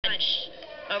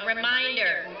A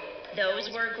reminder, those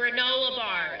were granola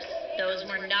bars. Those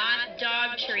were not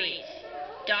dog treats.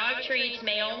 Dog treats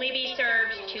may only be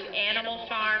served to Animal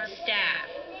Farm staff.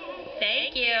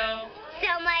 Thank you.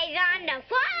 Somebody's on the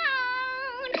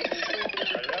phone.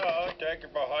 Hello, thank you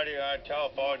for holding on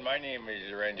telephone. My name is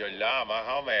Lorenzo Lama.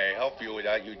 How may I help you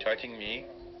without you touching me?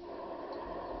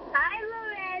 Hi,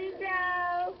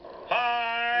 Lorenzo.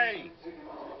 Hi.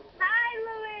 Hi,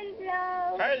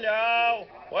 Lorenzo. Hello.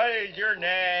 What is your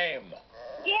name?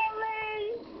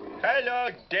 Dylan. Hello,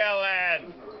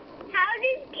 Dylan. How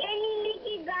does Kenny make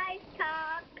you guys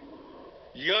talk?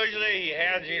 Usually he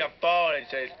hands me the phone and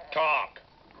says, talk.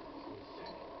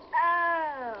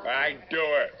 Oh. I do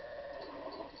it.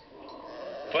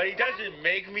 But he doesn't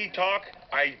make me talk.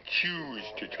 I choose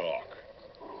to talk.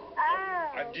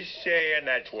 Oh. I'm just saying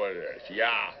that's what it is.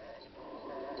 Yeah.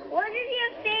 What is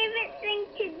your favorite thing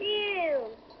to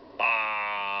do?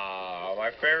 My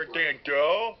favorite thing to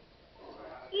do?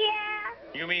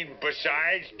 Yeah. You mean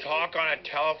besides talk on a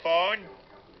telephone?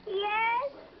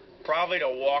 Yes. Probably to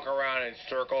walk around in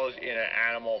circles in an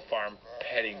Animal Farm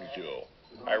petting zoo.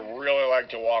 I really like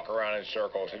to walk around in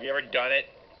circles. Have you ever done it?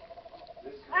 No.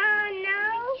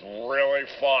 It's really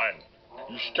fun.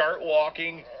 You start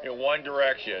walking in one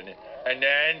direction, and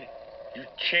then you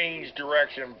change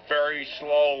direction very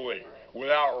slowly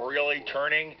without really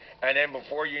turning, and then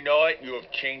before you know it, you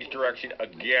have changed direction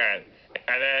again.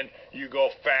 And then you go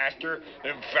faster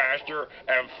and faster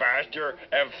and faster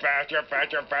and faster and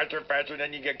faster and faster and faster, and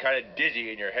then you get kind of dizzy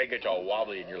and your head gets all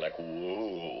wobbly and you're like,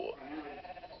 whoa.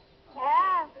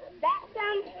 Yeah, that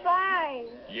sounds fun.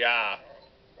 Yeah.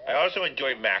 I also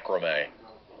enjoy macrame.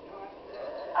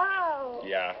 Oh.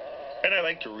 Yeah. And I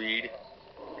like to read.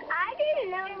 I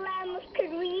didn't know llamas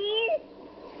could read.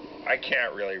 I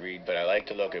can't really read, but I like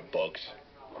to look at books.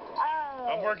 Oh.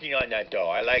 I'm working on that, though.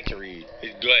 I like to read.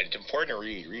 It's good. It's important to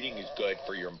read. Reading is good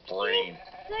for your brain.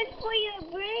 It's good for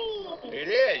your brain. It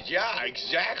is, yeah.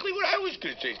 Exactly what I was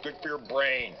going to say. It's good for your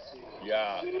brain.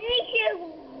 Yeah. It makes your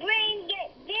brain get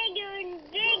bigger and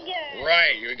bigger.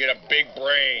 Right. You get a big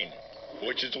brain,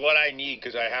 which is what I need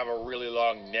because I have a really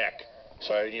long neck.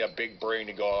 So I need a big brain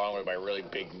to go along with my really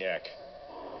big neck.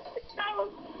 So,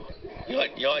 You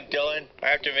know what, Dylan? I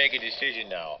have to make a decision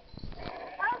now.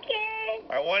 okay.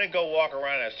 I want to go walk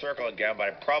around in a circle again, but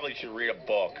I probably should read a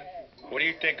book. What do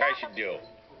you think I should do?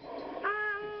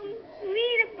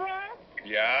 Read a book.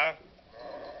 Yeah?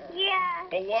 Yeah.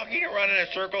 But walking around in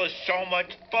a circle is so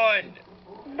much fun.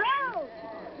 Both.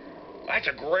 That's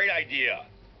a great idea.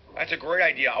 That's a great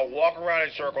idea. I'll walk around in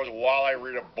circles while I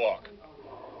read a book.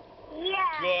 Yeah.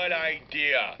 Good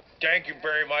idea. Thank you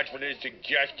very much for this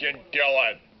suggestion,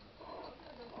 Dylan.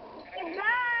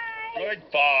 Goodbye.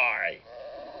 Goodbye.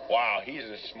 Wow, he's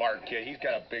a smart kid. He's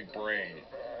got a big brain.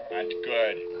 That's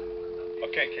good.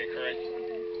 Okay, Chris.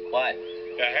 What?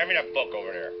 Yeah, hand me that book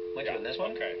over there. Which one? This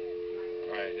one? Okay.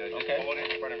 All right, now just Okay. hold it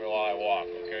in front of me while I walk.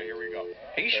 Okay, here we go.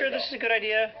 Are you sure this is a good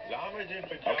idea? Llamas in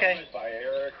Pajamas Okay. by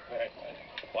Eric.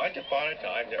 Once upon a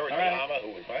time, there was All a right. llama who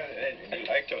was and he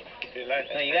liked to.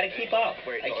 No, you got to keep up.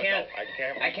 Wait, I no, can't. no, I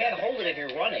can't. I can't hold it if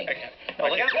you're running. I can't. No,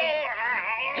 look out.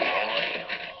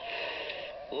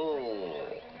 Oh, Ooh.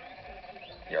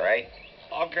 You all right?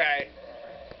 okay.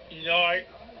 You know, I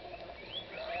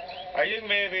think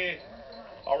maybe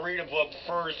I'll read a book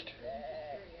first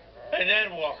and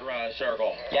then walk around in a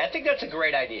circle. Yeah, I think that's a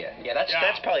great idea. Yeah,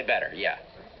 that's probably better. Yeah.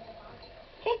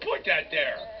 Who put that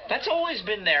there? That's always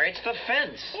been there. It's the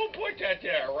fence. Who put that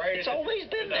there, right? It's always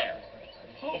been there.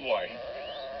 Oh, boy.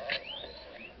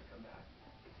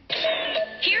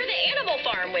 Hear the Animal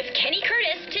Farm with Kenny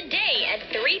Curtis today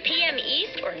at 3 p.m.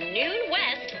 East or noon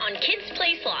West on Kids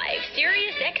Place Live,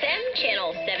 Sirius XM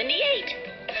Channel 78.